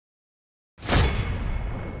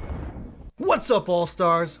What's up,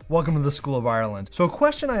 All-Stars? Welcome to the School of Ireland. So a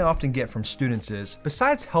question I often get from students is,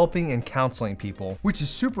 besides helping and counseling people, which is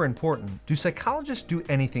super important, do psychologists do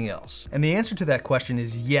anything else? And the answer to that question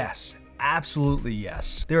is yes. Absolutely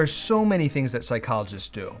yes. There are so many things that psychologists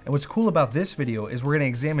do. And what's cool about this video is we're going to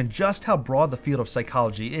examine just how broad the field of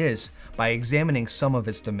psychology is by examining some of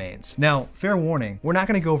its domains. Now, fair warning, we're not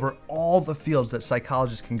going to go over all the fields that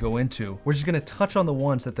psychologists can go into. We're just going to touch on the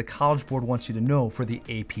ones that the College Board wants you to know for the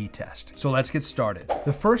AP test. So let's get started.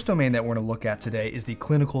 The first domain that we're going to look at today is the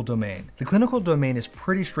clinical domain. The clinical domain is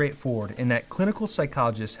pretty straightforward in that clinical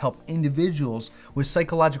psychologists help individuals with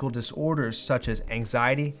psychological disorders such as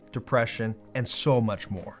anxiety, depression, and so much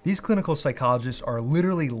more. These clinical psychologists are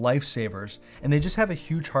literally lifesavers, and they just have a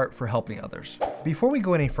huge heart for helping others. Before we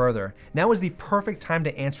go any further, now is the perfect time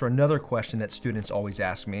to answer another question that students always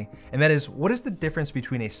ask me, and that is, what is the difference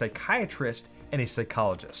between a psychiatrist and a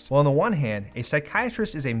psychologist? Well, on the one hand, a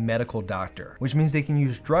psychiatrist is a medical doctor, which means they can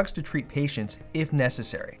use drugs to treat patients if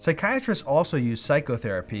necessary. Psychiatrists also use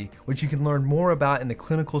psychotherapy, which you can learn more about in the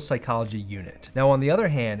clinical psychology unit. Now, on the other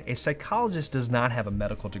hand, a psychologist does not have a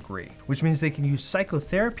medical degree, which means they can use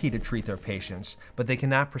psychotherapy to treat their patients, but they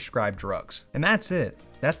cannot prescribe drugs. And that's it.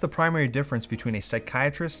 That's the primary difference between a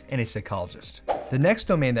psychiatrist and a psychologist. The next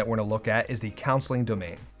domain that we're going to look at is the counseling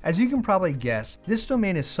domain. As you can probably guess, this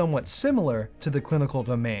domain is somewhat similar to the clinical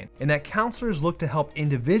domain in that counselors look to help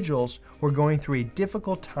individuals who are going through a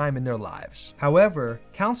difficult time in their lives. However,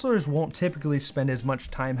 counselors won't typically spend as much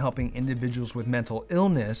time helping individuals with mental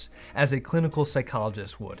illness as a clinical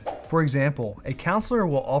psychologist would. For example, a counselor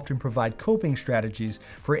will often provide coping strategies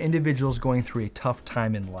for individuals going through a tough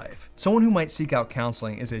time in life. Someone who might seek out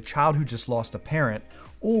counseling is a child who just lost a parent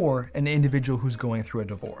or an individual who's going through a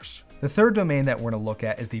divorce. The third domain that we're going to look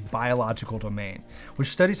at is the biological domain, which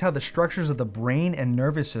studies how the structures of the brain and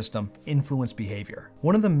nervous system influence behavior.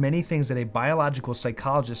 One of the many things that a biological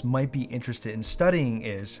psychologist might be interested in studying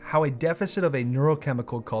is how a deficit of a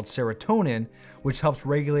neurochemical called serotonin, which helps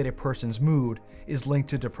regulate a person's mood, is linked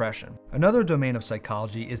to depression. Another domain of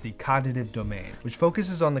psychology is the cognitive domain, which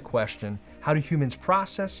focuses on the question, how do humans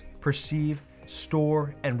process, perceive,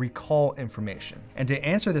 store, and recall information? And to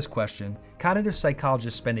answer this question, cognitive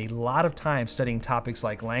psychologists spend a lot of time studying topics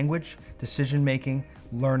like language, decision-making,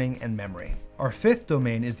 learning, and memory. Our fifth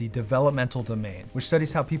domain is the developmental domain, which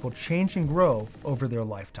studies how people change and grow over their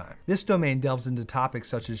lifetime. This domain delves into topics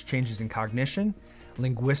such as changes in cognition,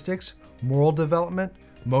 linguistics, moral development,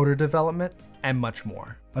 motor development, and much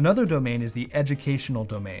more. Another domain is the educational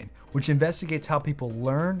domain, which investigates how people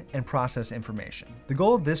learn and process information. The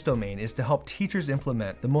goal of this domain is to help teachers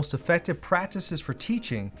implement the most effective practices for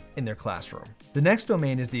teaching in their classroom. The next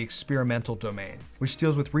domain is the experimental domain, which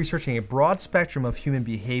deals with researching a broad spectrum of human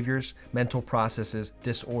behaviors, mental processes,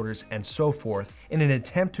 disorders, and so forth in an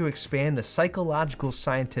attempt to expand the psychological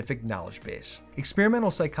scientific knowledge base.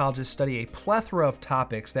 Experimental psychologists study a plethora of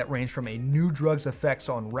topics that range from a new drug's effects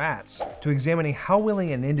on rats to examining how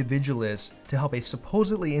willing an individual is to help a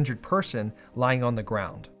supposedly injured person lying on the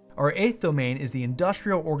ground. Our eighth domain is the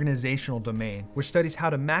industrial organizational domain, which studies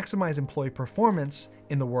how to maximize employee performance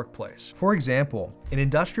in the workplace. For example, an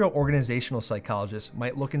industrial organizational psychologist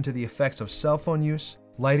might look into the effects of cell phone use,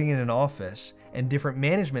 lighting in an office, and different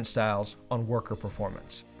management styles on worker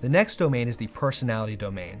performance. The next domain is the personality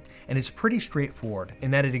domain, and it's pretty straightforward in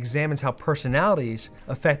that it examines how personalities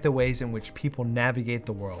affect the ways in which people navigate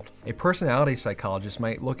the world. A personality psychologist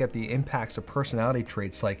might look at the impacts of personality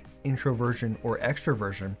traits like introversion or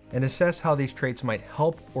extroversion and assess how these traits might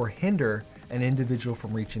help or hinder an individual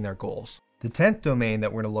from reaching their goals. The 10th domain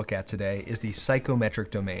that we're going to look at today is the psychometric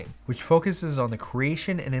domain, which focuses on the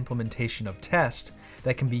creation and implementation of tests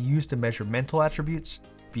that can be used to measure mental attributes,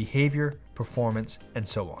 behavior, performance, and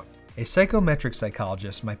so on. A psychometric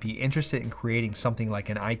psychologist might be interested in creating something like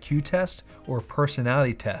an IQ test or a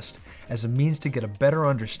personality test as a means to get a better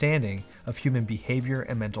understanding of human behavior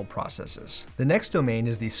and mental processes. The next domain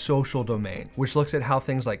is the social domain, which looks at how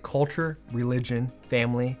things like culture, religion,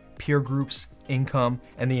 family, peer groups, income,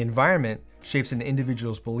 and the environment shapes an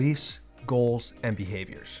individual's beliefs, goals, and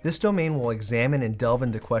behaviors. This domain will examine and delve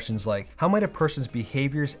into questions like how might a person's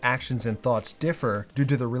behaviors, actions, and thoughts differ due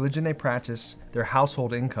to the religion they practice, their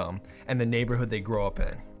household income, and the neighborhood they grow up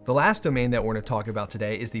in. The last domain that we're going to talk about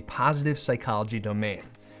today is the positive psychology domain,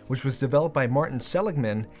 which was developed by Martin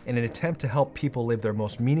Seligman in an attempt to help people live their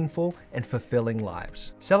most meaningful and fulfilling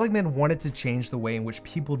lives. Seligman wanted to change the way in which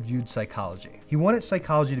people viewed psychology. He wanted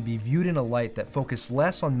psychology to be viewed in a light that focused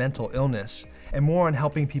less on mental illness and more on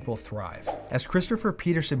helping people thrive. As Christopher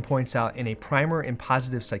Peterson points out in a primer in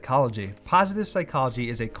positive psychology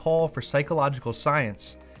is a call for psychological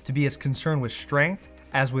science to be as concerned with strength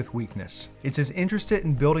as with weakness. It's as interested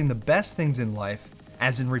in building the best things in life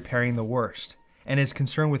as in repairing the worst, and is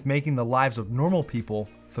concerned with making the lives of normal people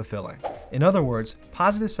fulfilling. In other words,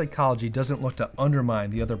 positive psychology doesn't look to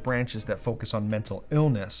undermine the other branches that focus on mental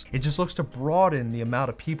illness. It just looks to broaden the amount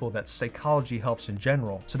of people that psychology helps in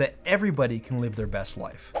general so that everybody can live their best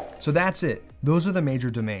life. So that's it. Those are the major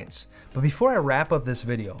domains. But before I wrap up this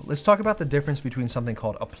video, let's talk about the difference between something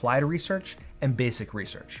called applied research and basic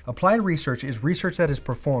research. Applied research is research that is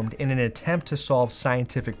performed in an attempt to solve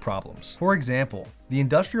scientific problems. For example, the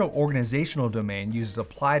industrial organizational domain uses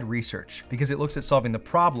applied research because it looks at solving the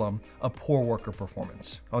problem of poor worker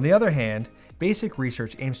performance. On the other hand, basic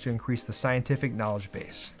research aims to increase the scientific knowledge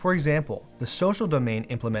base. For example, the social domain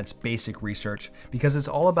implements basic research because it's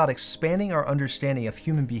all about expanding our understanding of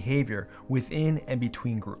human behavior within and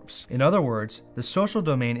between groups. In other words, the social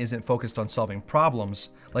domain isn't focused on solving problems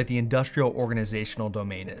like the industrial organizational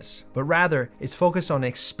domain is, but rather it's focused on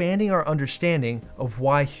expanding our understanding of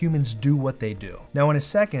why humans do what they do. Now in a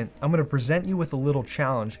second, I'm going to present you with a little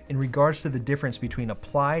challenge in regards to the difference between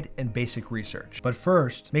applied and basic research. But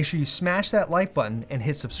first, make sure you smash that like button and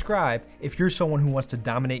hit subscribe if you're someone who wants to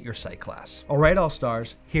dominate your psych class. Alright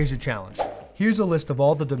All-Stars, here's your challenge. Here's a list of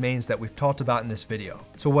all the domains that we've talked about in this video.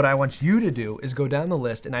 So what I want you to do is go down the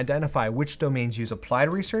list and identify which domains use applied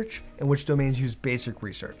research and which domains use basic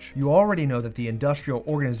research. You already know that the industrial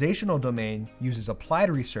organizational domain uses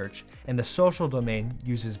applied research and the social domain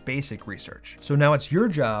uses basic research. So now it's your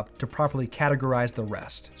job to properly categorize the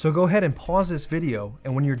rest. So go ahead and pause this video,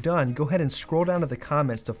 and when you're done, go ahead and scroll down to the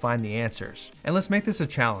comments to find the answers. And let's make this a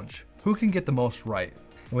challenge. Who can get the most right?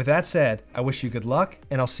 And with that said, I wish you good luck,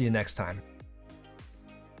 and I'll see you next time.